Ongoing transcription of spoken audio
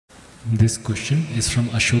This question is from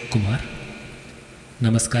Ashok Kumar.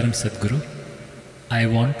 Namaskaram Sadhguru. I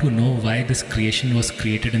want to know why this creation was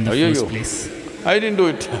created in the first place. I didn't do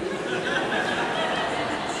it.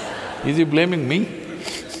 Is he blaming me?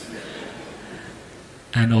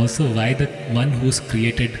 And also why the one who's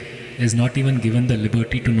created is not even given the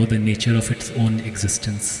liberty to know the nature of its own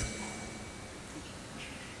existence.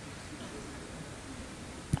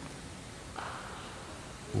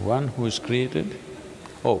 One who is created?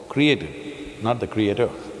 Oh, created, not the creator,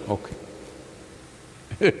 okay.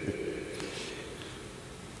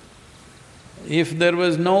 If there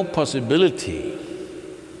was no possibility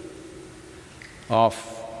of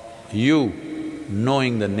you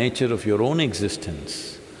knowing the nature of your own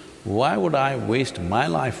existence, why would I waste my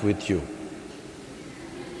life with you?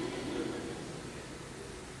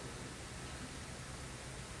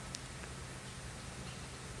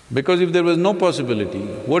 Because if there was no possibility,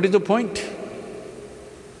 what is the point?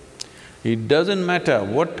 It doesn't matter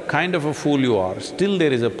what kind of a fool you are, still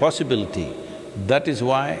there is a possibility. That is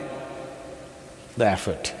why the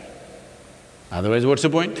effort. Otherwise, what's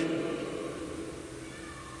the point?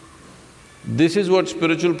 This is what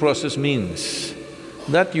spiritual process means,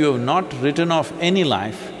 that you have not written off any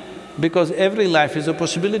life because every life is a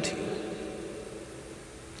possibility.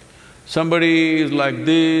 Somebody is like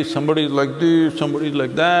this, somebody is like this, somebody is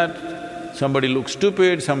like that, somebody looks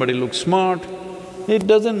stupid, somebody looks smart. It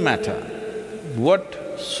doesn't matter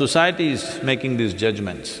what society is making these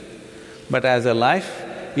judgments, but as a life,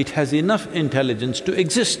 it has enough intelligence to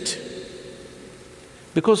exist.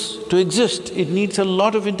 Because to exist, it needs a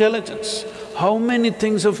lot of intelligence. How many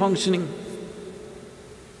things are functioning?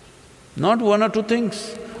 Not one or two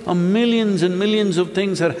things, millions and millions of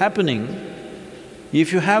things are happening.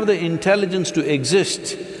 If you have the intelligence to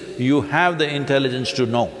exist, you have the intelligence to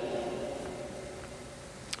know.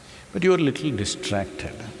 But you are a little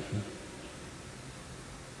distracted.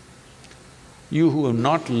 You who have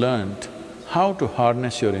not learned how to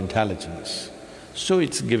harness your intelligence, so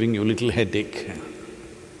it's giving you a little headache.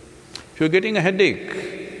 If you're getting a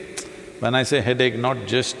headache, when I say headache, not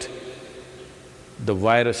just the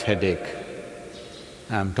virus headache,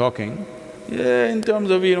 I'm talking in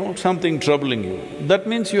terms of, something troubling you, that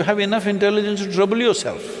means you have enough intelligence to trouble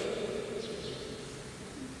yourself.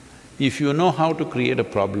 If you know how to create a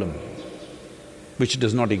problem which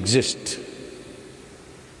does not exist,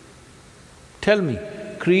 tell me,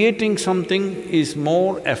 creating something is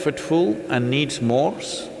more effortful and needs more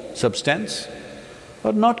substance,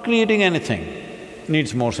 or not creating anything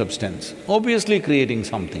needs more substance? Obviously creating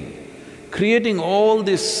something. Creating all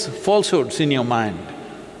these falsehoods in your mind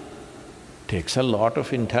takes a lot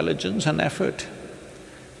of intelligence and effort.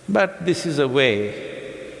 But this is a way,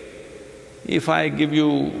 if I give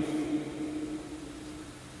you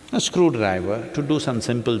a screwdriver to do some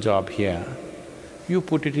simple job here, you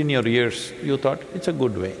put it in your ears, you thought, it's a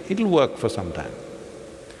good way, it'll work for some time.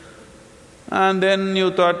 And then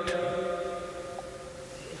you thought,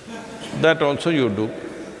 that also you do.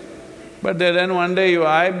 But then one day you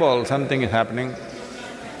eyeball something is happening,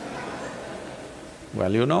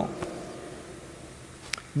 well, you know.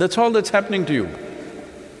 That's all that's happening to you.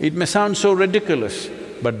 It may sound so ridiculous,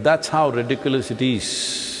 but that's how ridiculous it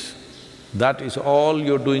is. That is all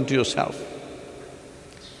you're doing to yourself.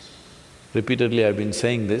 Repeatedly I've been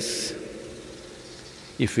saying this,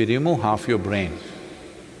 if we remove half your brain,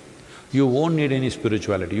 you won't need any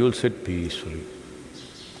spirituality, you'll sit peacefully.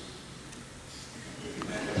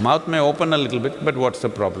 Mouth may open a little bit, but what's the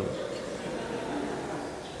problem?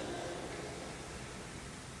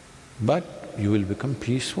 But you will become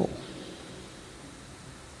peaceful.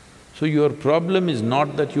 So your problem is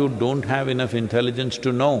not that you don't have enough intelligence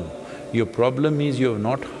to know, your problem is you have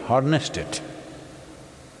not harnessed it.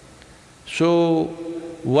 So,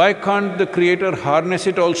 why can't the Creator harness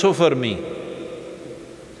it also for me?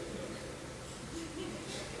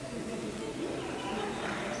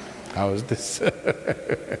 How is this?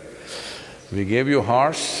 We gave you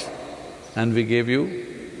horse and we gave you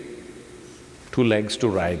 2 legs to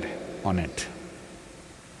ride on it.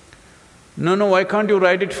 No, why can't you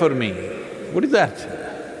ride it for me? What is that?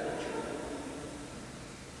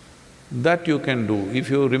 That you can do. If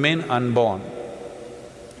you remain unborn,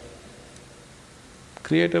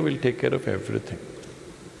 Creator will take care of everything.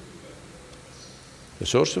 The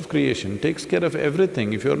source of creation takes care of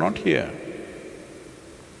everything if you're not here.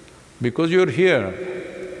 Because you're here,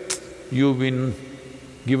 you've been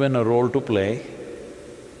given a role to play.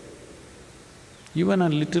 Even a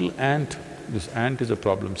little ant, this ant is a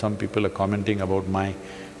problem. Some people are commenting about my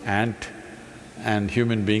ant and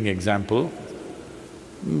human being example,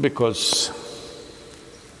 because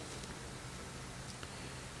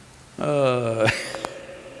Uh,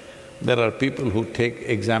 there are people who take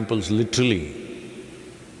examples literally.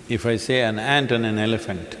 If I say an ant and an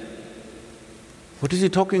elephant, what is he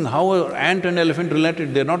talking? How are ant and elephant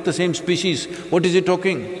related? They're not the same species. What is he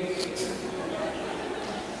talking?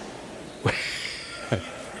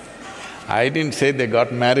 I didn't say they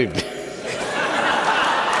got married.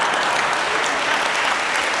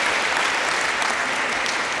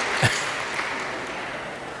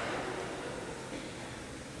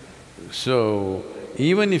 So,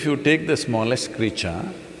 even if you take the smallest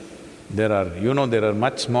creature, there are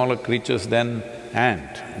much smaller creatures than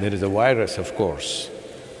ant. There is a virus, of course.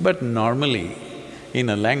 But normally, in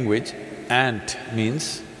a language, ant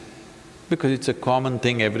means, because it's a common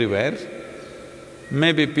thing everywhere,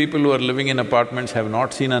 maybe people who are living in apartments have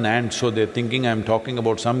not seen an ant, so they're thinking I'm talking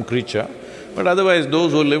about some creature, but otherwise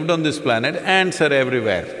those who lived on this planet, ants are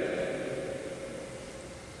everywhere.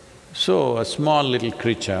 So, a small little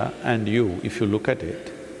creature and you, if you look at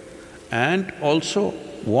it, ant also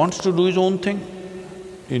wants to do his own thing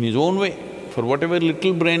in his own way. For whatever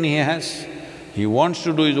little brain he has, he wants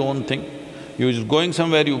to do his own thing. He's going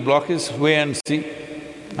somewhere, you block his way and see.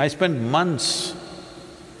 I spent months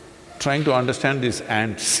trying to understand these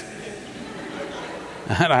ants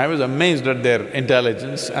and I was amazed at their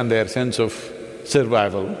intelligence and their sense of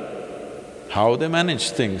survival. How they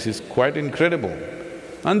manage things is quite incredible.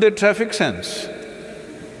 And their traffic sense.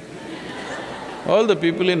 All the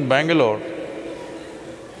people in Bangalore,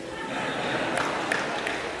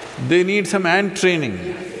 they need some ant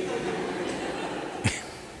training.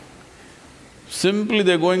 Simply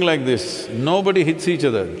they're going like this, nobody hits each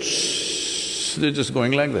other, they're just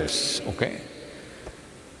going like this, okay?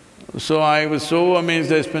 So I was so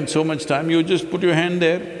amazed, I spent so much time, you just put your hand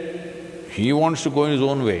there, he wants to go in his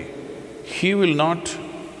own way. He will not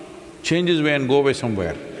change his way and go away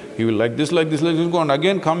somewhere. He will like this, go and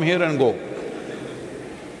again come here and go.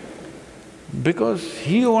 Because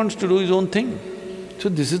he wants to do his own thing. So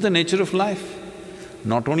this is the nature of life.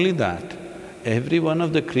 Not only that, every one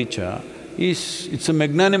of the creature it's a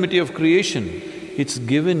magnanimity of creation. It's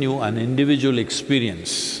given you an individual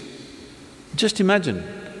experience. Just imagine,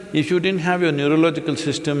 if you didn't have your neurological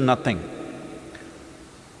system, nothing.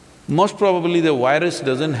 Most probably the virus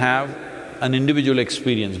doesn't have an individual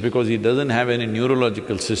experience because he doesn't have any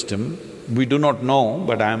neurological system. We do not know,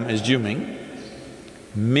 but I am assuming,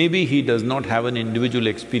 maybe he does not have an individual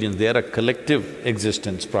experience, they are a collective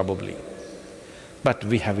existence probably. But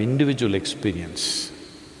we have individual experience.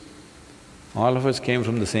 All of us came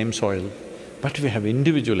from the same soil, but we have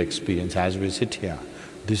individual experience as we sit here.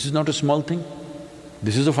 This is not a small thing.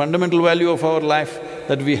 This is a fundamental value of our life,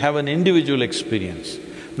 that we have an individual experience.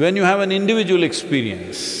 When you have an individual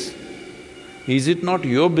experience, is it not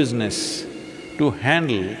your business to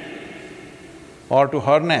handle or to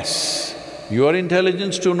harness your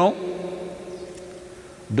intelligence to know?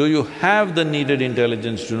 Do you have the needed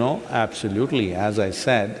intelligence to know? Absolutely. As I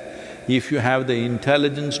said, if you have the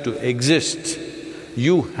intelligence to exist,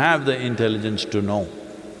 you have the intelligence to know.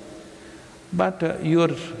 But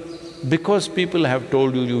because people have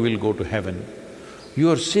told you you will go to heaven, you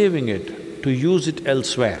are saving it to use it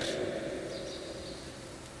elsewhere.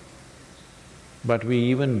 But we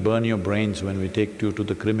even burn your brains when we take you to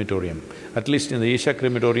the crematorium. At least in the Isha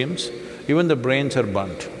crematoriums, even the brains are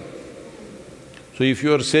burnt. So if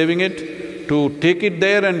you are saving it to take it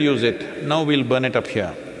there and use it, now we'll burn it up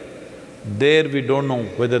here. There we don't know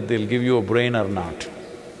whether they'll give you a brain or not.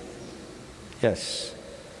 Yes.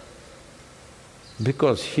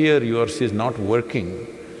 Because here yours is not working,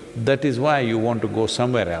 that is why you want to go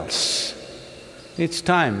somewhere else. It's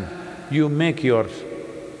time you make your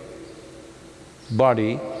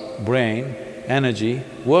body, brain, energy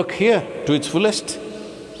work here to its fullest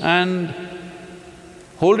and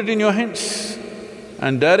hold it in your hands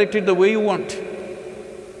and direct it the way you want.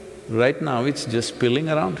 Right now it's just spilling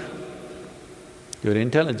around. Your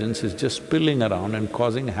intelligence is just spilling around and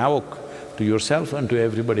causing havoc to yourself and to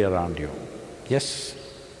everybody around you. Yes?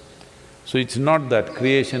 So it's not that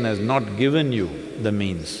creation has not given you the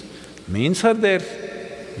means. Means are there,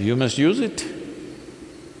 you must use it.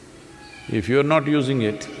 If you're not using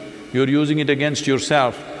it, you're using it against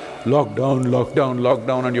yourself. Lockdown, lockdown,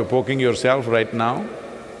 lockdown, and you're poking yourself right now.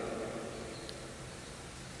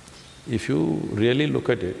 If you really look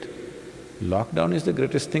at it, lockdown is the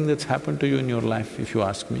greatest thing that's happened to you in your life, if you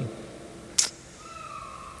ask me.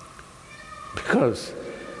 Because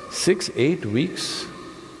 6, 8 weeks,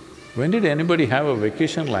 when did anybody have a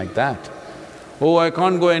vacation like that? Oh, I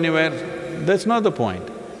can't go anywhere, that's not the point.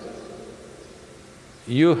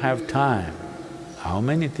 You have time, how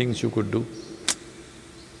many things you could do?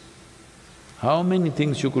 How many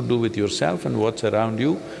things you could do with yourself and what's around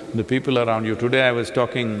you, the people around you. Today I was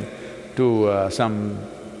talking to some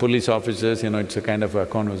police officers, it's a kind of a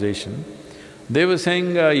conversation. They were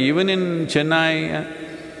saying even in Chennai,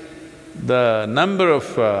 the number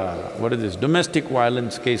of domestic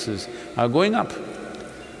violence cases are going up.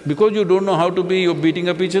 Because you don't know how to be, you're beating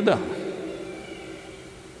up each other.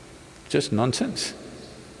 Just nonsense.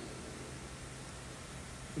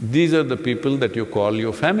 These are the people that you call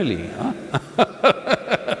your family, huh?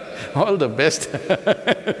 All the best.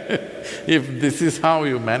 If this is how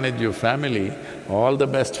you manage your family, all the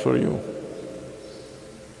best for you.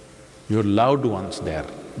 Your loved ones there,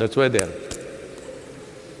 that's why they're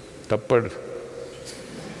tappad.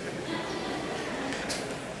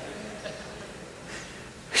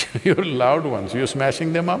 Your loved ones, you're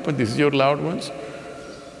smashing them up and this is your loved ones.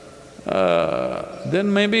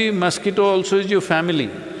 Then maybe mosquito also is your family.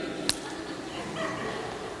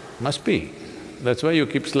 Must be. That's why you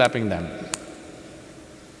keep slapping them.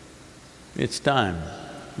 It's time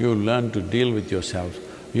you learn to deal with yourself.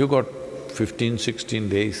 You got 15, 16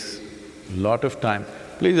 days, lot of time.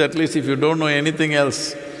 Please, at least if you don't know anything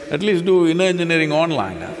else, at least do inner engineering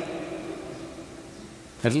online, huh?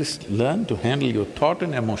 At least learn to handle your thought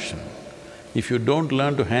and emotion. If you don't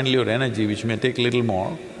learn to handle your energy, which may take little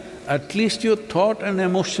more, at least your thought and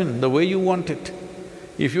emotion, the way you want it.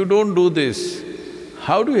 If you don't do this,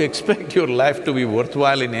 how do you expect your life to be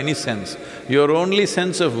worthwhile in any sense? Your only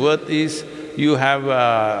sense of worth is you have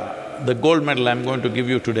the gold medal I'm going to give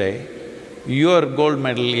you today. Your gold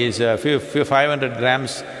medal is 500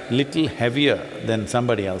 grams little heavier than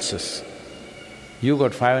somebody else's. You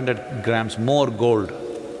got 500 grams more gold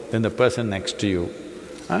than the person next to you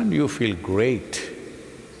and you feel great.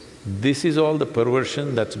 This is all the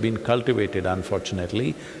perversion that's been cultivated,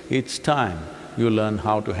 unfortunately. It's time you learn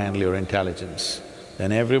how to handle your intelligence.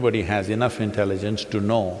 Then everybody has enough intelligence to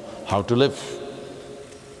know how to live.